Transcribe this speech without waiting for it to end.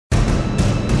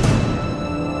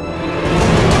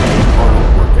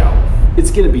It's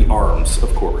gonna be arms,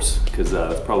 of course, because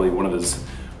it's probably one of his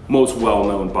most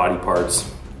well-known body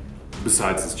parts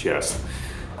besides his chest.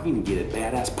 I'm gonna get a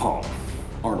badass pump,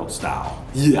 Arnold style.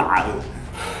 Yeah.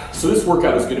 So this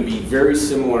workout is gonna be very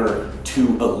similar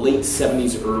to a late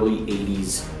 70s, early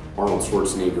 80s Arnold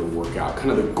Schwarzenegger workout, kind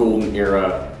of the golden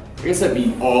era. I guess that'd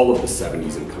be all of the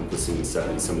 70s, encompassing the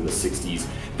 70s, some of the 60s.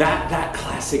 That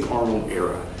classic Arnold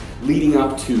era, leading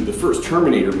up to the first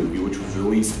Terminator movie, which was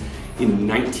released in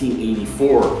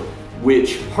 1984,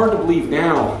 which, hard to believe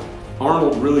now,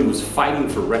 Arnold really was fighting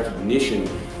for recognition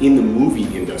in the movie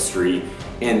industry,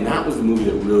 and that was the movie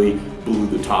that really blew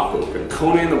the top open.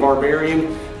 Conan the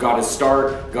Barbarian got his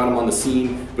start, got him on the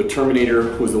scene, but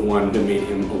Terminator was the one that made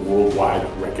him a worldwide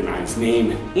recognized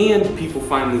name, and people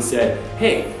finally said,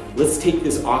 hey, let's take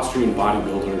this Austrian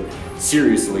bodybuilder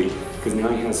seriously, because now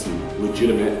he has some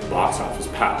legitimate box office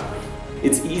power.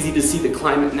 It's easy to see the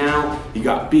climate now. You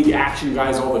got big action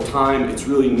guys all the time. It's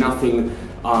really nothing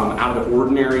out of the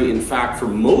ordinary. In fact, for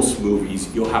most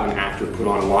movies, you'll have an actor put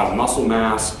on a lot of muscle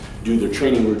mass, do their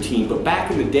training routine, but back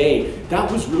in the day,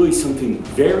 that was really something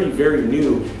very, very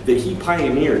new that he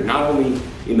pioneered, not only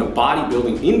in the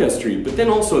bodybuilding industry, but then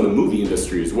also in the movie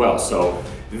industry as well. So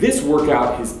this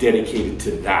workout is dedicated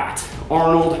to that.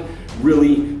 Arnold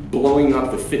really blowing up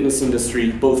the fitness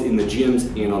industry, both in the gyms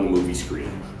and on the movie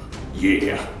screen.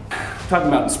 Yeah. Talking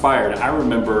about inspired, I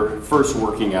remember first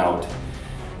working out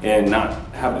and not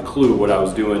having a clue what I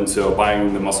was doing, so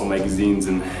buying the muscle magazines,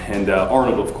 and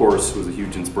Arnold, of course, was a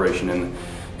huge inspiration, and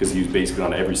because he was basically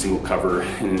on every single cover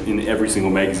in every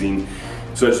single magazine.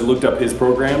 So I just looked up his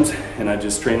programs and I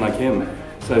just trained like him.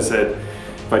 So I said,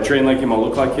 if I train like him, I'll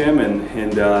look like him,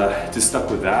 and just stuck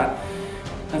with that.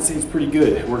 I'd say it's pretty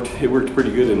good. It worked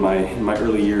pretty good in my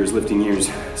early years, lifting years.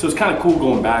 So it's kind of cool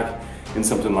going back in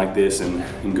something like this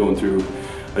and going through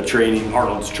a training,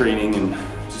 Arnold's training, and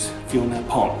just feeling that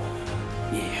pump.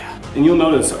 Yeah. And you'll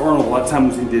notice Arnold, a lot of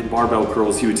times when he did barbell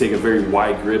curls, he would take a very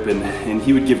wide grip, and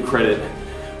he would give credit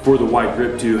for the wide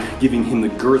grip to giving him the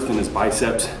girth in his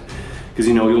biceps. Because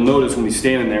you'll notice when he's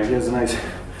standing there, he has a nice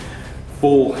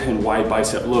full and wide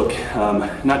bicep look.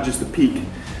 Not just the peak,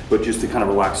 but just a kind of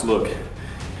relaxed look.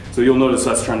 So you'll notice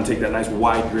us trying to take that nice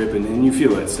wide grip, and you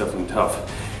feel it, it's definitely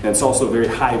tough. And it's also very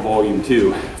high volume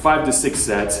too. 5 to 6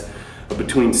 sets of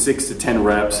between 6 to 10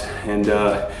 reps, and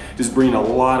just bringing a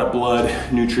lot of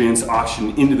blood, nutrients,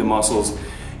 oxygen into the muscles,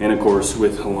 and of course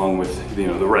along with the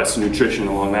rest, nutrition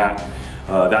along that.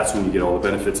 That's when you get all the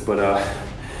benefits. But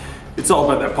it's all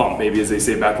about that pump, baby, as they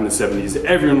say back in the 70s.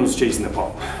 Everyone was chasing the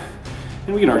pump,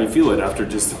 and we can already feel it after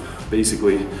just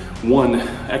basically one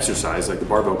exercise like the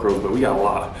barbell curls, but we got a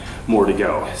lot more to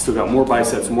go. Still got more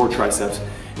biceps, more triceps,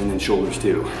 and then shoulders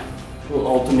too. Little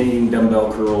alternating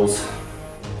dumbbell curls.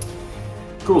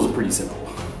 Curls are pretty simple.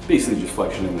 Basically just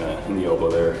flexion in the elbow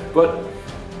there. But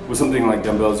with something like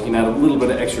dumbbells, you can add a little bit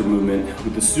of extra movement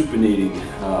with the supinating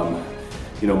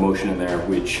motion in there,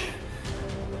 which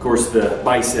of course the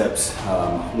biceps,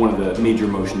 one of the major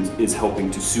motions is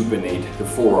helping to supinate the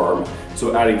forearm.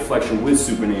 So adding flexion with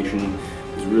supination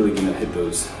is really gonna hit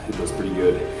those pretty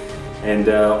good. And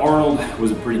Arnold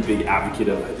was a pretty big advocate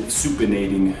of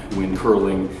supinating when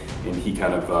curling, and he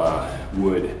kind of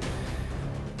would,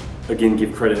 again,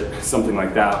 give credit something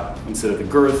like that instead of the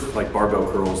girth, like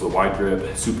barbell curls, the wide grip,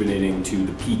 supinating to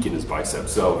the peak in his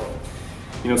biceps. So,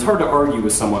 it's hard to argue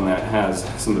with someone that has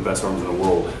some of the best arms in the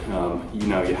world.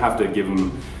 You have to give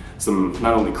him some,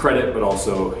 not only credit, but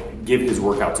also give his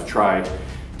workouts a try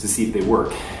to see if they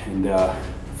work. And it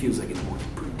feels like it's working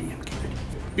pretty damn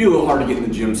good. Be a little hard to get in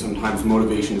the gym sometimes.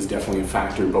 Motivation is definitely a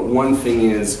factor, but one thing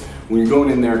is, when you're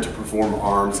going in there to perform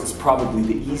arms, it's probably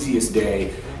the easiest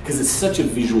day because it's such a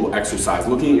visual exercise.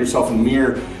 Looking at yourself in the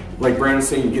mirror, like Brandon's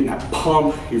saying, you're getting that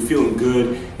pump, you're feeling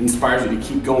good, it inspires you to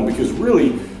keep going, because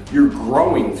really, you're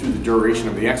growing through the duration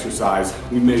of the exercise.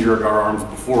 We measure our arms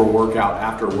before a workout,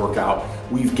 after a workout.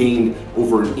 We've gained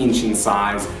over an inch in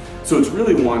size. So it's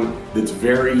really one that's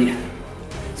very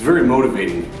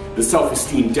motivating. The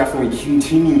self-esteem definitely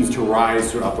continues to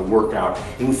rise throughout the workout.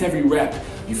 And with every rep,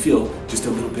 you feel just a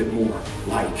little bit more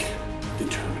like the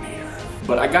Terminator.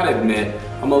 But I gotta admit,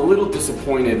 I'm a little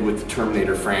disappointed with the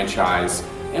Terminator franchise,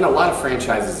 and a lot of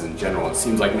franchises in general. It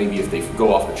seems like maybe if they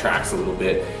go off the tracks a little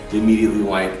bit, they immediately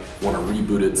want to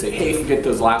reboot it and say, hey, forget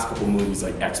those last couple movies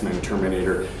like X-Men,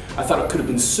 Terminator. I thought it could have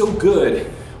been so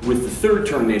good with the third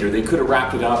Terminator. They could have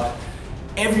wrapped it up.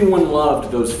 Everyone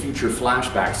loved those future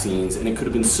flashback scenes, and it could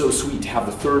have been so sweet to have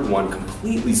the third one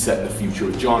completely set in the future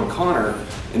with John Connor,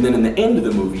 and then in the end of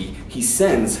the movie, he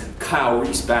sends Kyle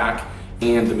Reese back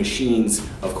and the machines,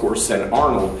 of course, said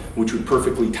Arnold, which would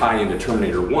perfectly tie into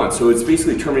Terminator 1. So it's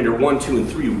basically Terminator 1, 2, and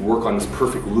 3 would work on this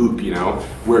perfect loop, you know,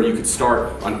 where you could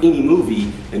start on any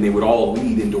movie and they would all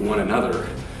lead into one another.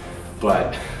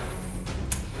 But,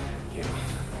 you know,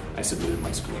 I submitted my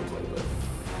screenplay, but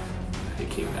it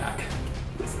came back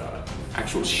with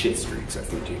actual shit streaks. I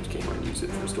think James Cameron used it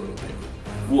for his toilet paper.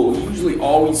 We'll usually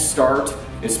always start,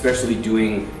 especially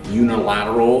doing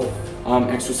unilateral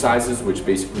exercises, which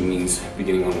basically means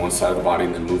beginning on one side of the body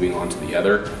and then moving on to the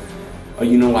other. A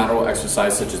unilateral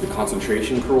exercise such as the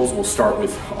concentration curls will start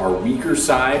with our weaker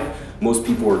side. Most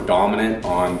people are dominant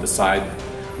on the side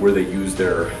where they use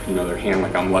their, you know, their hand.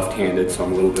 Like I'm left-handed, so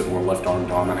I'm a little bit more left arm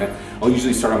dominant. I'll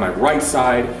usually start on my right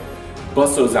side,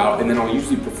 bust those out, and then I'll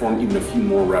usually perform even a few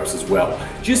more reps as well.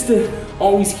 Just to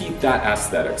always keep that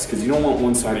aesthetics, because you don't want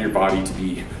one side of your body to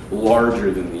be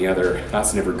larger than the other.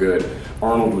 That's never good.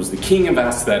 Arnold was the king of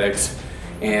aesthetics,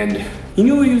 and he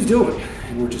knew what he was doing.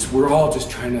 And we're all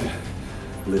just trying to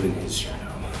live in his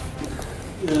shadow.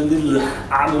 A little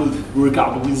Arnold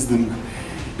workout wisdom.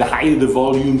 The higher the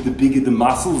volume, the bigger the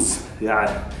muscles.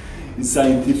 Yeah, it's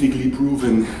scientifically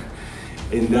proven.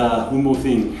 And one more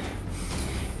thing.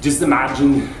 Just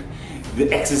imagine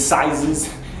the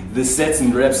exercises, the sets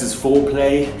and reps is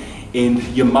foreplay, and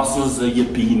your muscles are your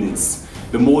penis.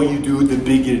 The more you do, the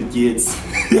bigger it gets.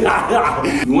 You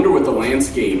wonder what the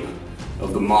landscape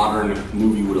of the modern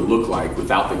movie would have looked like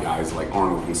without the guys like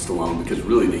Arnold and Stallone, because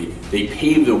really they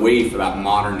paved the way for that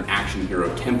modern action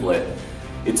hero template.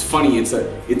 It's funny, it's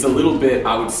a little bit,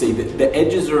 I would say that the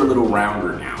edges are a little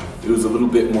rounder now. It was a little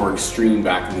bit more extreme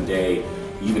back in the day.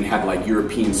 You even had like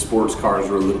European sports cars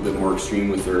were a little bit more extreme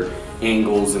with their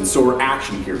angles, and so were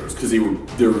action heroes, because they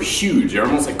were huge. They're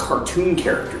almost like cartoon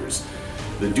characters.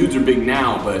 The dudes are big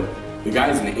now, but the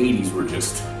guys in the 80s were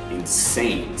just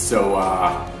insane. So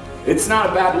it's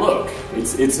not a bad look.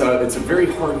 It's a very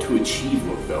hard to achieve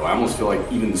look though. I almost feel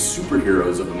like even the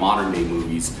superheroes of the modern day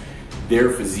movies, their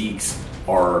physiques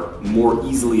are more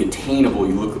easily attainable.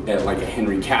 You look at like a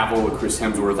Henry Cavill, a Chris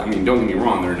Hemsworth. I mean, don't get me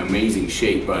wrong, they're in amazing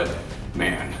shape, but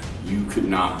man, you could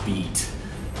not beat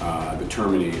the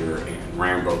Terminator and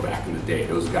Rambo back in the day.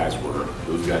 Those guys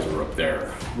were up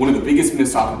there. One of the biggest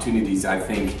missed opportunities, I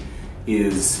think,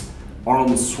 is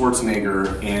Arnold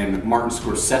Schwarzenegger and Martin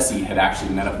Scorsese had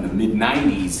actually met up in the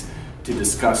mid-90s to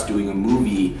discuss doing a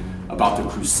movie about the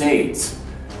Crusades.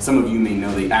 Some of you may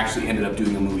know they actually ended up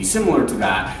doing a movie similar to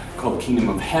that called Kingdom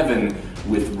of Heaven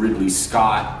with Ridley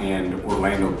Scott and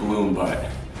Orlando Bloom, but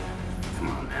come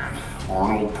on, man.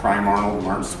 Arnold, Prime Arnold,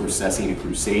 Martin Scorsese in a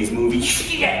Crusades movie?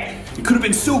 Shit! It could have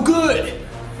been so good!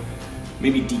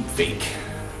 Maybe deep fake.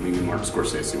 Maybe Martin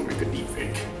Scorsese will make a deep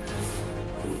fake.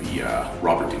 It'll be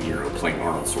Robert De Niro playing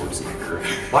Arnold Schwarzenegger.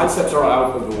 Biceps are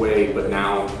out of the way, but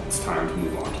now it's time to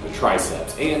move on to the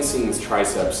triceps. And seeing as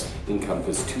triceps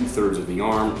encompass 2/3 of the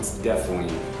arm, it's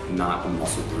definitely not a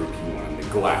muscle group you want to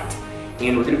neglect.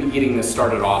 And we're going to be getting this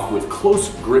started off with close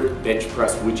grip bench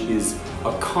press, which is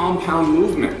a compound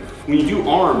movement. When you do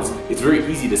arms, it's very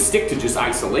easy to stick to just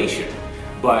isolation,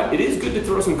 but it is good to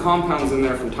throw some compounds in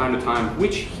there from time to time,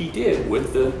 which he did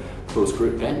with the close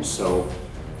grip bench, so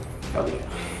hell yeah.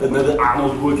 Another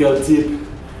Arnold workout tip.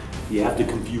 You have to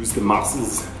confuse the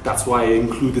muscles. That's why I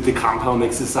included the compound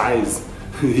exercise.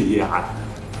 Yeah.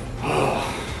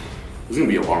 It's gonna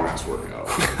be a long ass workout.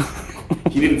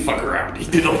 He didn't fuck around. He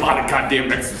did a lot of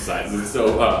goddamn exercises.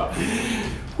 So,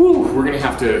 we're gonna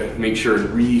have to make sure and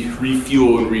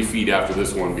refuel and refeed after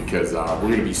this one, because we're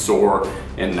gonna be sore,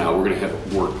 and we're gonna have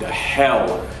to work the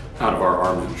hell out of our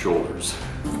arms and shoulders.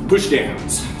 Push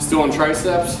downs. Still on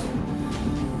triceps.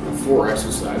 4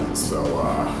 exercises. So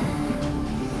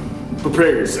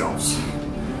prepare yourselves.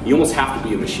 You almost have to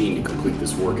be a machine to complete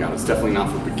this workout. It's definitely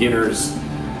not for beginners.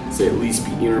 Say at least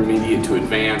be intermediate to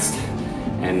advanced,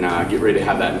 and get ready to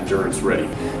have that endurance ready.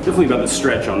 Definitely about the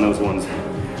stretch on those ones.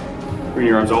 Bring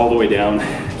your arms all the way down,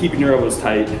 keeping your elbows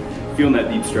tight, feeling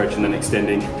that deep stretch and then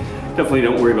extending. Definitely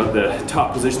don't worry about the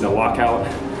top position, the lockout.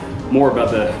 More about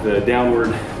the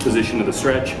downward position of the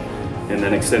stretch, and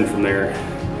then extend from there.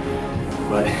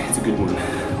 But it's a good one.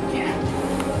 Yeah.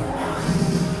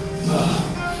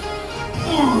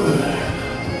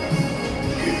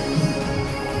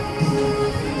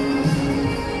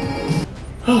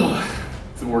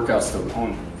 The workout's still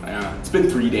going. Yeah, it's been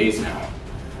 3 days now.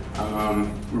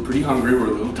 We're pretty hungry, we're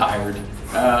a little tired.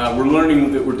 We're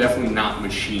learning that we're definitely not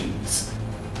machines.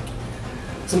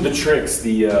 Some of the tricks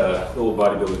the little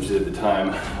bodybuilders did at the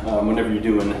time, whenever you're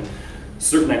doing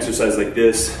certain exercise like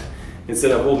this,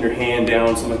 instead of holding your hand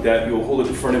down, something like that, you'll hold it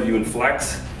in front of you and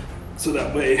flex. So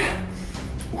that way,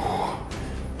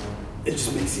 it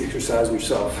just makes the exercise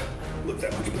yourself look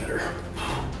that much better.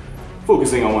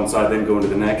 Focusing on one side, then going to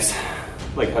the next.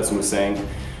 Like Hudson was saying,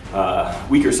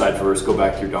 weaker side first, go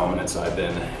back to your dominant side,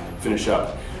 then finish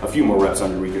up a few more reps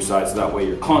on your weaker side, so that way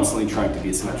you're constantly trying to be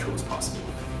as symmetrical as possible.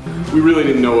 We really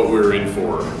didn't know what we were in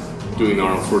for doing the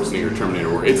Arnold Schwarzenegger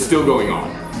Terminator work. It's still going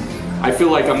on. I feel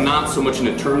like I'm not so much in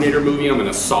a Terminator movie, I'm in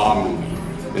a Saw movie.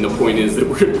 And the point is that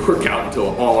we're gonna work out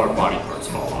until all our body parts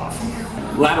fall off.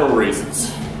 Lateral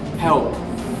raises. Help.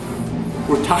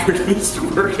 We're tired of this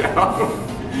workout.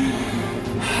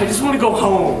 I just wanna go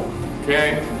home,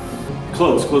 okay?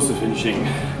 Close to finishing.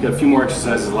 Got a few more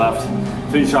exercises left.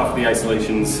 Finish off the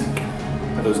isolations,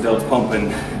 got those delts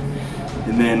pumping,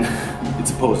 and then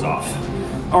it's a pose off.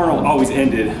 Arnold always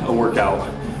ended a workout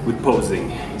with posing.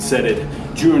 He said it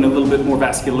drew in a little bit more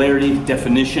vascularity,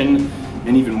 definition,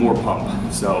 and even more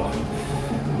pump. So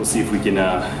we'll see if we can,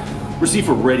 we'll see if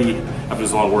we're ready after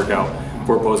this long workout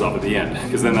for a pose off at the end.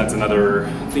 Because then that's another,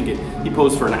 I think he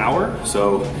posed for an hour,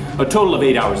 so a total of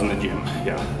 8 hours in the gym.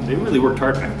 Yeah, they really worked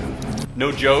hard back then.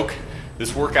 No joke,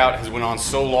 this workout has went on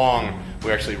so long,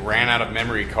 we actually ran out of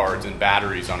memory cards and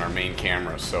batteries on our main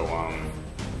camera, so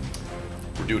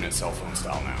we're doing it cell phone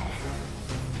style now.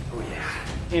 Oh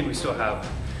yeah, and we still have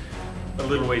a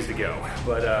little ways to go,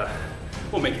 but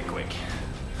we'll make it quick.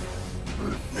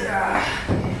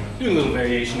 Doing a little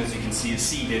variation, as you can see, is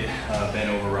seated bent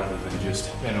over rather than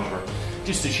just bent over,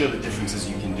 just to show the differences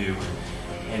you can do.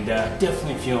 And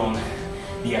definitely feeling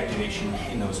the activation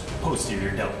in those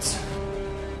posterior delts.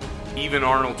 Even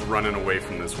Arnold's running away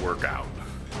from this workout.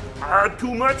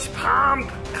 Too much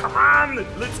pump. Come on,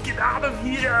 let's get out of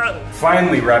here.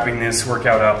 Finally wrapping this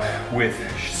workout up with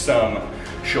some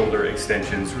shoulder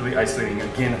extensions, really isolating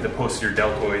again the posterior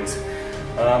deltoids.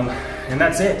 And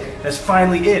that's it. That's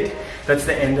finally it. That's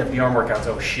the end of the arm workouts.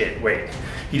 Oh shit, wait.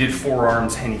 He did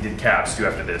forearms and he did calves too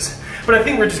after this. But I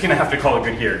think we're just gonna have to call it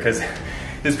good here because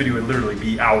this video would literally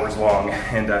be hours long,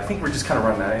 and I think we're just kind of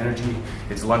running out of energy.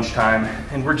 It's lunchtime,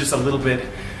 and we're just a little bit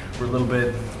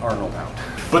Arnold out.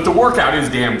 But the workout is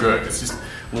damn good. It's just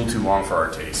a little too long for our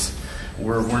taste. We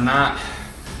don't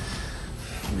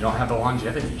have the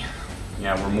longevity.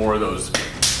 Yeah, we're more of those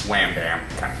wham bam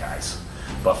kind of guys.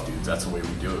 Buff dudes, that's the way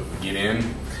we do it. We get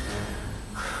in,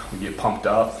 we get pumped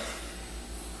up,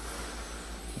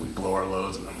 we blow our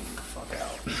loads, and then we get the fuck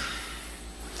out.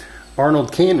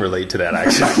 Arnold can relate to that,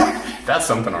 actually. That's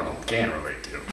something Arnold can relate to.